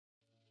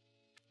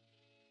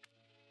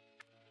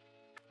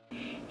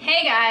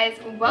Hey guys,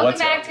 welcome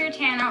back to our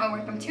channel, or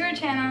welcome to our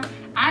channel.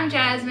 I'm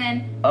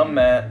Jasmine. I'm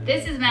Matt.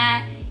 This is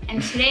Matt,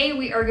 and today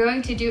we are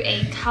going to do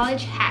a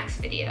college hacks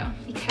video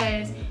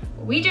because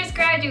we just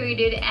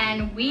graduated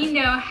and we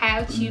know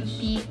how to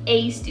be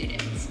A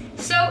students.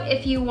 So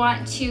if you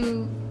want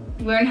to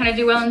learn how to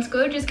do well in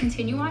school, just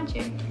continue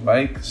watching.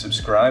 Like,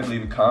 subscribe,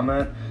 leave a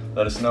comment,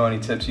 let us know any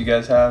tips you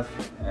guys have,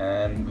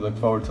 and we look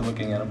forward to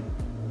looking at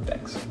them.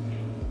 Thanks.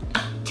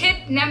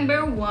 Tip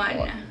number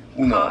one,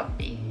 Uno.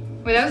 coffee.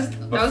 Wait, that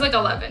was like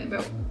 11,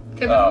 but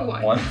tip number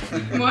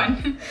one.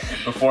 One.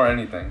 Before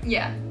anything.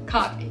 Yeah,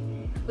 coffee.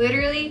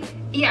 Literally,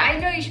 yeah, I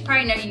know you should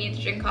probably know you need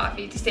to drink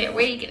coffee to stay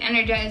awake and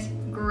energized.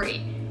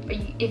 Great. But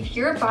if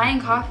you're buying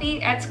coffee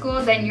at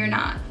school, then you're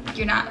not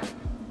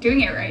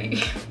doing it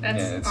right.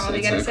 That's all they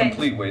gotta say. It's a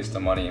complete waste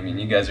of money. I mean,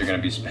 you guys are gonna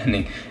be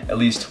spending at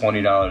least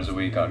 $20 a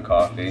week on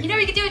coffee. You know,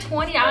 you could do it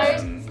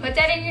 $20, put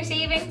that in your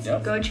savings,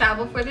 go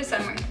travel for the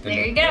summer.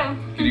 There you go.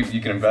 You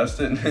can invest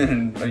it,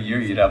 and in a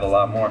year you'd have a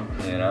lot more,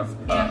 you know?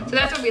 Yeah, so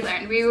that's what we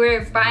learned. We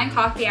were buying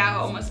coffee out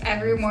almost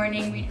every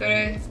morning. We'd go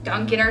to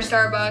Dunkin' or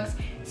Starbucks,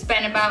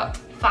 spend about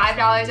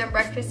 $5 on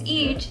breakfast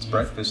each. It's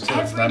breakfast too,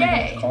 it's every not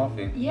day. even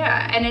coffee.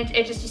 Yeah, and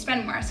it just, you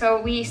spend more.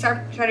 So we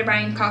started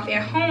buying coffee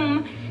at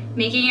home,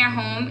 making it at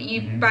home.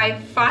 You buy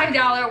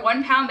 $5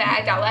 1 pound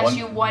bag that lasts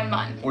you 1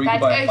 month. Or you That's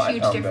can buy a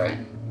huge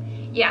difference.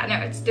 Yeah, no,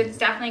 it's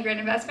definitely a great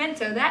investment.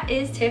 So that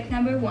is tip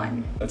number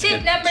one.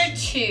 Tip number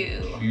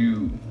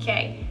two.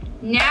 Okay,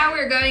 now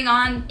we're going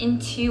on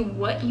into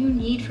what you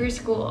need for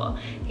school.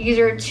 These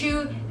are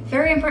two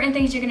very important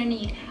things you're gonna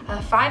need: a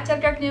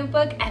 5-subject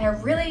notebook and a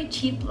really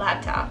cheap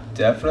laptop.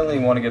 Definitely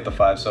want to get the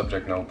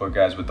 5-subject notebook,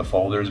 guys, with the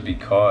folders,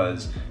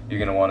 because you're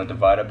gonna want to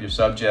divide up your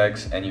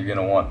subjects and you're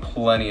gonna want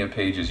plenty of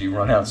pages. You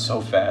run out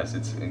so fast,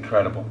 it's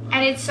incredible.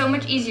 And it's so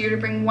much easier to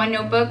bring one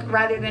notebook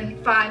rather than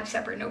 5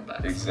 separate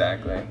notebooks.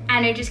 Exactly.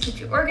 And it just keeps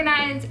you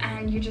organized,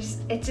 and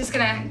it's just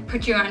gonna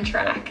put you on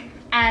track.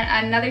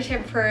 And another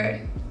tip for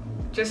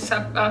just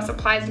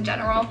supplies in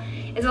general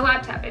is a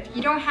laptop. If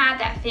you don't have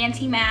that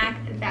fancy Mac,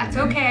 that's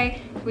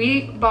okay.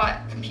 We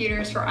bought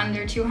computers for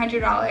under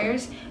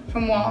 $200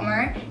 from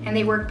Walmart, and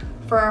they worked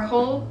for our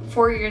whole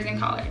 4 years in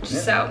college. Yeah.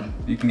 So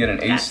you can get an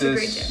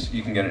Asus,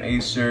 you can get an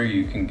Acer,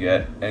 you can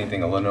get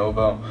anything, a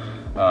Lenovo.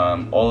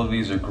 All of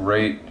these are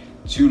great.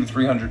 $200 to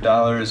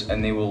 $300,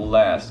 and they will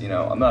last. You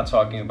know, I'm not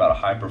talking about a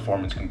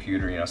high-performance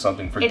computer. You know,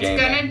 something for gaming.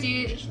 It's gonna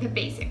do the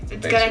basics.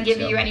 It's gonna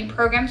give you any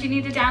programs you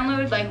need to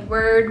download, like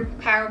Word,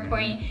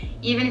 PowerPoint.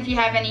 Even if you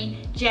have any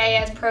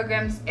GIS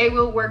programs, it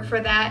will work for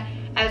that,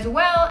 as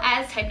well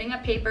as typing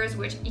up papers,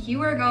 which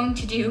you are going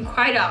to do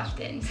quite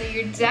often. So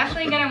you're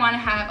definitely gonna want to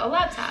have a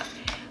laptop.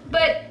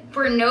 But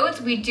for notes,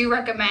 we do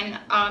recommend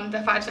the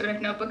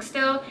 5-subject notebook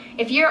still.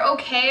 If you're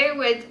okay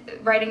with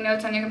writing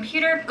notes on your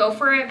computer, go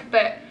for it.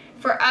 But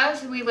for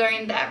us, we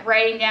learned that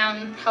writing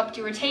down helped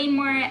you retain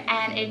more,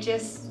 and it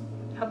just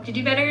helped you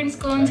do better in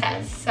school and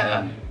tests. So,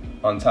 and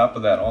on top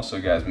of that,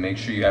 also, guys, make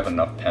sure you have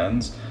enough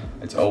pens.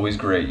 It's always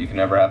great. You can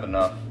never have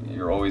enough.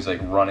 You're always like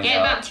running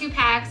out. About 2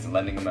 packs. And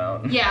lending them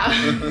out. Yeah.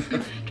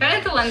 Try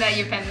not to lend out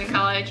your pens in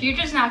college. You're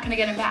just not gonna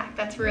get them back.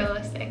 That's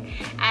realistic.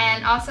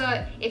 And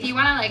also, if you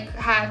wanna like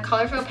have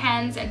colorful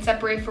pens and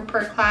separate for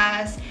per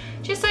class,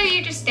 just so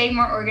you just stay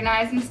more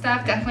organized and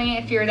stuff, definitely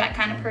if you're that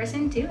kind of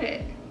person, do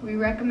it. We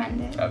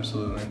recommend it.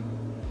 Absolutely.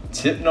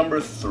 Tip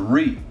number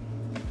 3,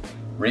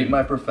 rate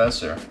my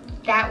professor.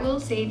 That will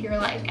save your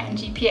life and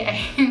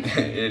GPA.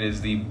 It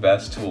is the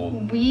best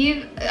tool.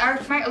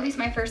 At least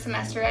my first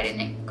semester, I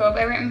didn't go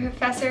by rate my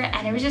professor,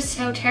 and it was just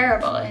so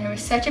terrible, and it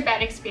was such a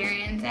bad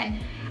experience,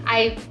 and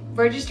I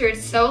registered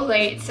so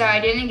late, so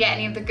I didn't get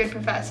any of the good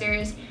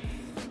professors,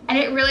 and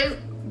it really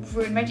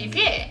ruined my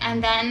GPA.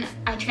 And then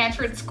I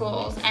transferred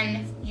schools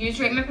and used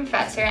rate my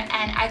professor,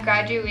 and I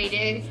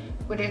graduated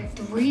with a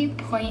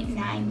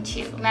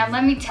 3.92. Now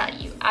let me tell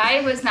you,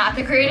 I was not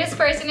the greatest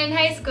person in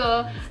high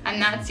school. I'm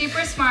not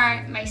super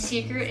smart. My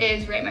secret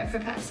is rate my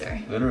professor.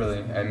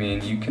 Literally, I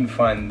mean, you can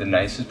find the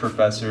nicest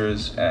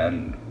professors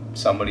and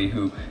somebody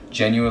who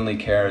genuinely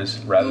cares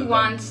who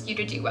wants you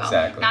to do well.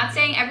 Exactly. Not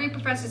saying every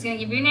professor is going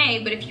to give you an A,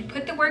 but if you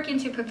put the work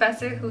into a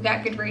professor who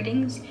got good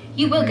ratings,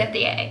 you will get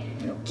the A.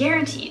 Yep.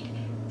 Guaranteed.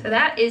 So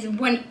that is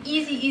one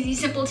easy,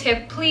 simple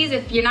tip. Please,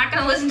 if you're not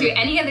gonna listen to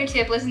any other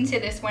tip, listen to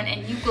this one,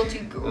 and you will do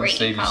great. It'll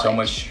save you so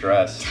much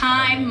stress.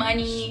 Time,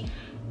 money.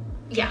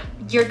 Yeah,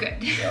 you're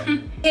good. Yep.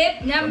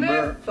 Tip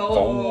number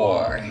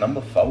 4.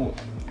 Number 4.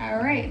 All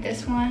right,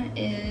 this one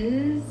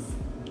is...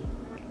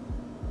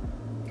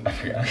 I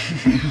forgot.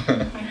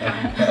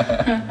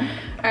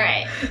 All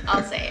right,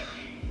 I'll say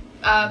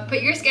it.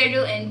 Put your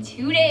schedule in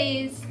 2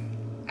 days.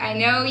 I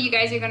know you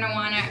guys are gonna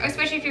wanna,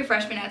 especially if you're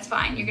freshmen, that's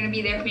fine. You're gonna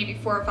be there maybe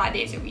 4 or 5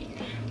 days a week.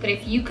 But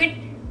if you could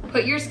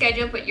put your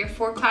schedule, put your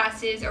 4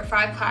 classes or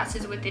 5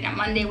 classes within a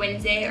Monday,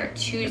 Wednesday, or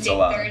Tuesday,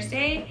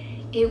 Thursday,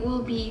 it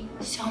will be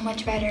so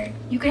much better.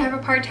 You could have a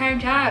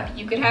part-time job.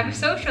 You could have a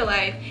social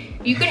life.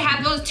 You could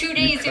have those 2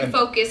 days to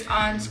focus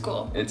on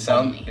school. It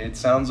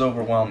sounds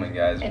overwhelming,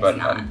 guys, It's but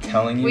not. I'm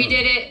telling you. We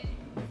did it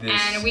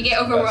and we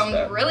get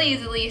overwhelmed really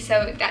easily,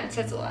 so that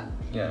says a lot.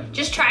 Yeah.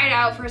 Just try it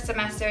out for a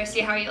semester,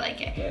 see how you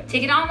like it. Yeah.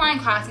 Take an online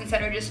class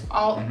instead of just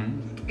all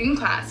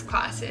in-class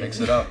classes. Mix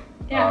it up.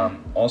 Yeah.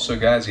 Also,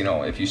 guys, you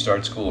know, if you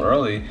start school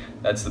early,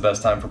 that's the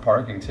best time for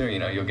parking too. You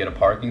know, you'll get a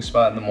parking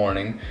spot in the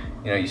morning.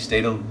 You know, you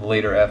stay till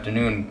later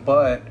afternoon,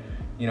 but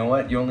you know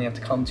what? You only have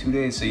to come 2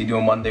 days, so you do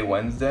a Monday,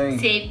 Wednesday.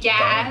 Save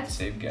gas.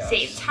 Save gas.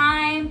 Save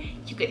time.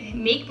 You could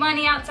make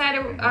money outside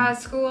of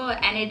school,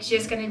 and it's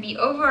just going to be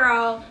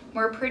overall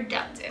more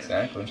productive.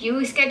 Exactly. If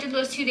you schedule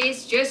those 2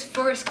 days just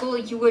for school,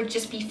 you would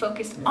just be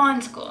focused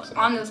on school,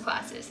 on those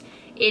classes.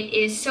 It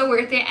is so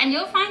worth it, and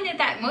you'll find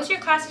that most of your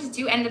classes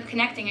do end up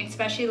connecting,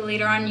 especially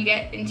later on you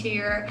get into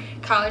your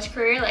college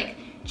career, like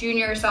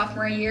junior or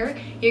sophomore year.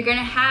 You're going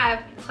to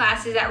have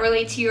classes that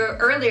relate to your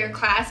earlier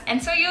class,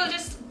 and so you'll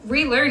just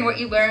relearn what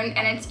you learned,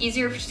 and it's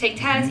easier to take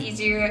tests,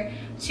 easier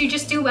to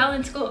just do well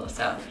in school.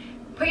 So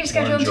put your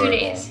schedule in 2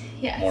 days.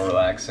 Yes. More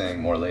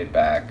relaxing, more laid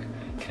back.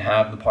 You can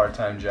have the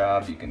part-time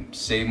job. You can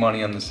save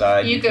money on the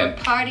side. You can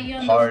party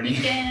on the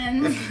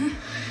weekends. You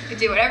can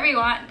do whatever you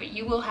want, but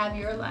you will have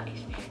your life,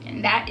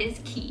 and that is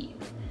key.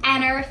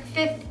 And our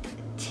 5th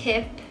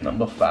tip,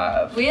 number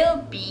 5,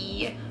 will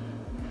be,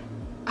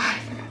 I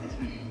forgot this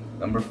one.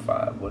 Number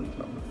 5. What is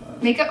number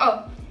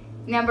 5?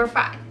 Number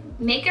 5.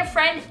 Make a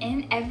friend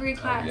in every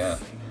class. Oh, yeah.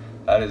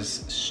 That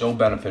is so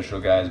beneficial,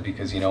 guys,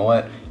 because you know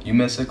what? You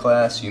miss a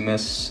class, you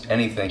miss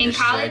anything, you're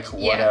sick,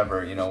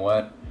 whatever, you know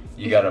what?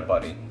 You got a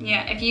buddy.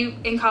 Yeah,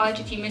 in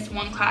college, if you miss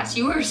one class,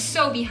 you are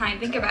so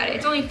behind. Think about it.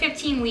 It's only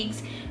 15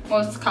 weeks,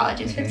 most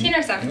colleges, 15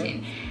 or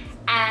 17.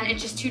 And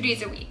it's just 2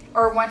 days a week,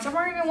 or once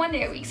or even 1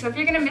 day a week. So if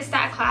you're gonna miss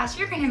that class,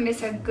 you're gonna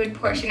miss a good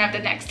portion of the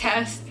next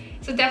test.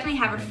 So definitely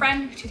have a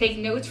friend to take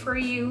notes for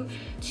you,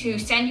 to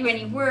send you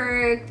any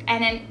work,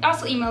 and then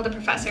also email the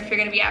professor if you're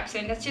gonna be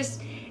absent. It's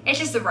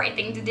just the right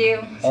thing to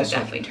do, so also,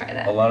 definitely try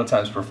that. A lot of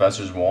times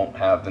professors won't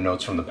have the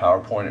notes from the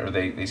PowerPoint, or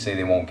they say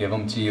they won't give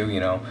them to you, you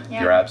know,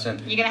 if you're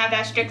absent. You're gonna have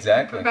that strict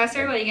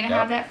professor, well, you're gonna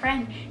have that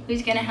friend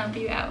who's gonna help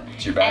you out.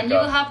 It's your backup. And you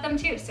will help them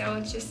too, so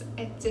it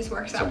just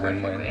works out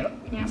perfectly.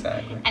 Yeah.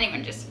 Exactly.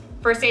 Anyone, just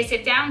first day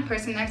sit down,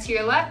 person next to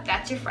your left,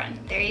 that's your friend.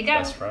 There you go.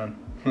 Best friend.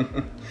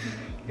 You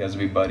guys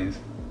will be buddies.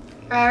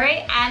 All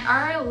right, and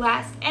our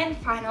last and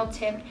final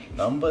tip.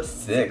 Number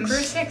 6. Number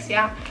 6,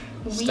 yeah.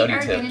 Study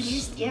tips. Going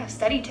to do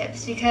study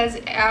tips, because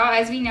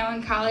as we know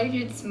in college,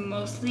 it's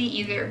mostly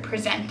either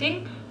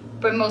presenting,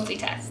 but mostly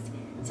test.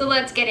 So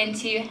let's get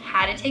into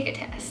how to take a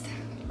test.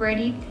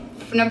 Ready?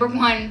 Number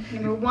one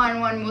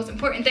most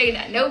important thing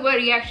that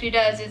nobody actually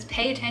does is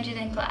pay attention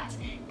in class.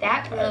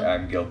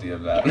 I'm guilty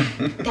of that.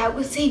 Yeah, that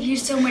will save you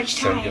so much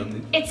time. So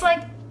guilty. It's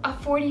like a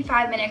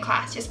 45-minute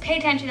class. Just pay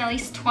attention at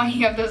least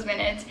 20 of those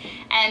minutes,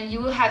 and you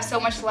will have so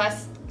much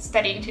less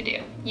studying to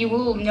do. You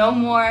will know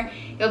more.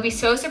 You'll be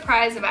so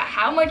surprised about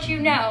how much you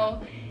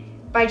know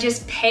by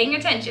just paying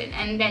attention,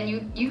 and then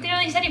you can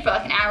only study for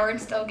like an hour and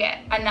still get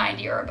a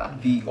 90 or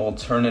above. The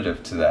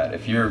alternative to that,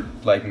 if you're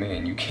like me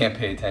and you can't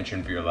pay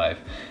attention for your life,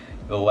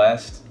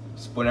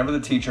 whenever the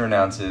teacher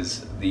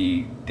announces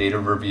the date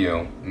of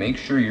review, make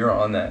sure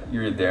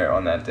you're there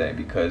on that day,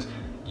 because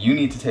you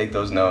need to take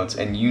those notes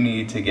and you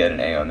need to get an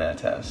A on that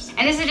test.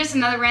 And this is just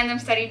another random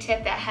study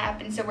tip that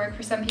happens to work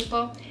for some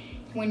people.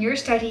 When you're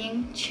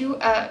studying, chew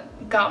a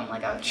gum,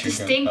 like a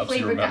distinct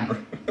flavor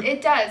gum.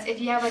 It does. If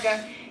you have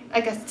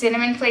like a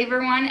cinnamon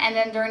flavor one, and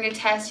then during the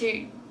test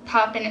you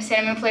pop in a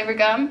cinnamon flavor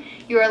gum,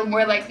 you are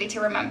more likely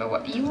to remember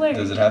what you learned.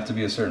 Does it have to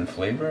be a certain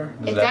flavor?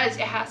 It does.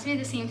 It has to be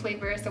the same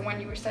flavor as the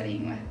one you were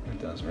studying with. It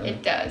does, really?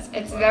 It does.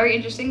 It's very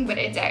interesting, but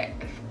it's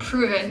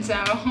proven, so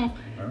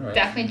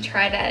definitely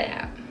try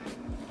that out.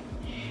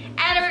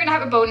 And we're gonna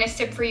have a bonus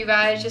tip for you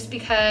guys, just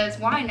because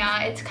why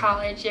not? It's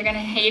college. You're gonna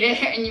hate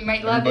it, and you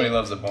might love Everybody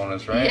loves a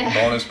bonus, right? Yeah.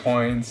 Bonus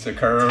points, a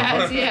curve.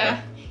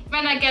 Yeah. You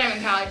might not get them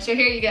in college, so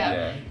here you go.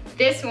 Yeah.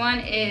 This one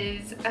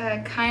is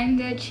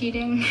kinda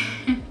cheating.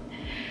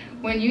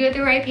 When you have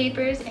to write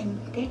papers, and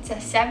it's a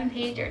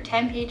 7-page or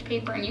 10-page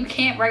paper, and you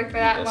can't write for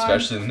that long.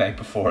 Especially the night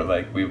before,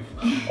 like we've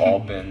all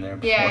been there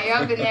before. Yeah, you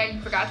all been there.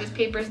 You forgot this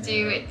paper's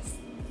due. It's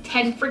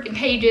 10 freaking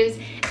pages,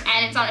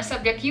 and it's on a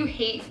subject you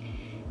hate.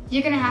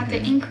 You're gonna have to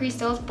increase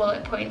those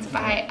bullet points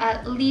by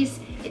at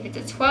least, if it's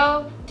a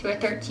 12, to a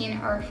 13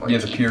 or a 14.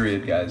 Yeah, the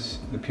period, guys.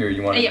 The period.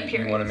 You want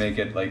to make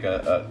it like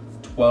a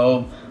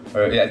 12,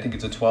 or I think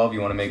it's a 12.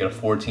 You want to make it a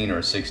 14 or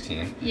a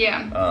 16.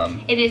 Yeah.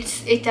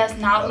 It does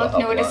not look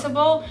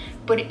noticeable,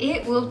 but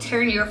it will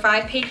turn your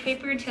 5-page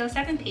paper into a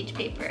 7-page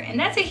paper, and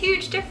that's a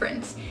huge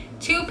difference.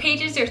 2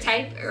 pages or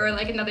type, or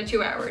like another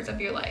 2 hours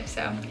of your life.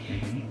 So.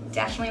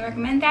 Definitely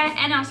recommend that,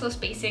 and also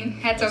spacing.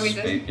 That's always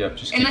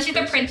just unless you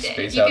have to print it.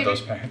 Space out those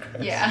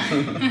paragraphs.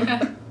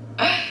 Yeah.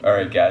 All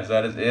right, guys,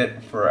 that is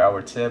it for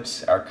our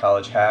tips, our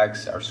college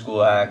hacks, our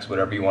school hacks,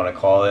 whatever you want to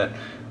call it.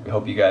 We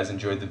hope you guys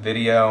enjoyed the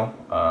video.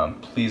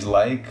 Please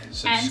like,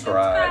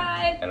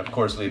 subscribe, and of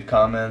course leave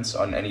comments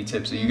on any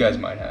tips that you guys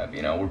might have.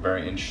 You know, we're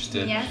very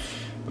interested. Yes.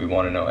 We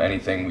want to know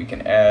anything we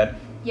can add.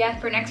 yeah,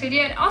 for next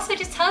video. And also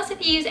just tell us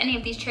if you use any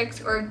of these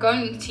tricks or are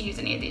going to use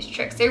any of these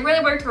tricks. They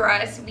really worked for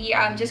us. We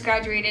just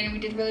graduated and we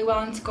did really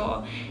well in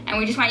school, and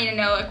we just want you to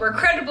know, like, we're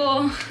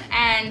credible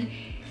and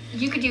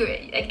you could do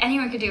it. Like,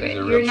 anyone could do it.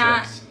 You're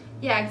not tricks.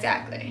 Yeah,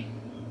 exactly.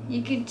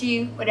 You could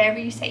do whatever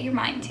you set your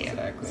mind to.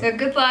 Exactly. So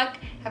good luck,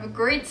 have a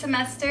great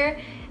semester,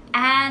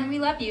 and we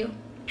love you.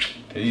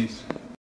 Peace.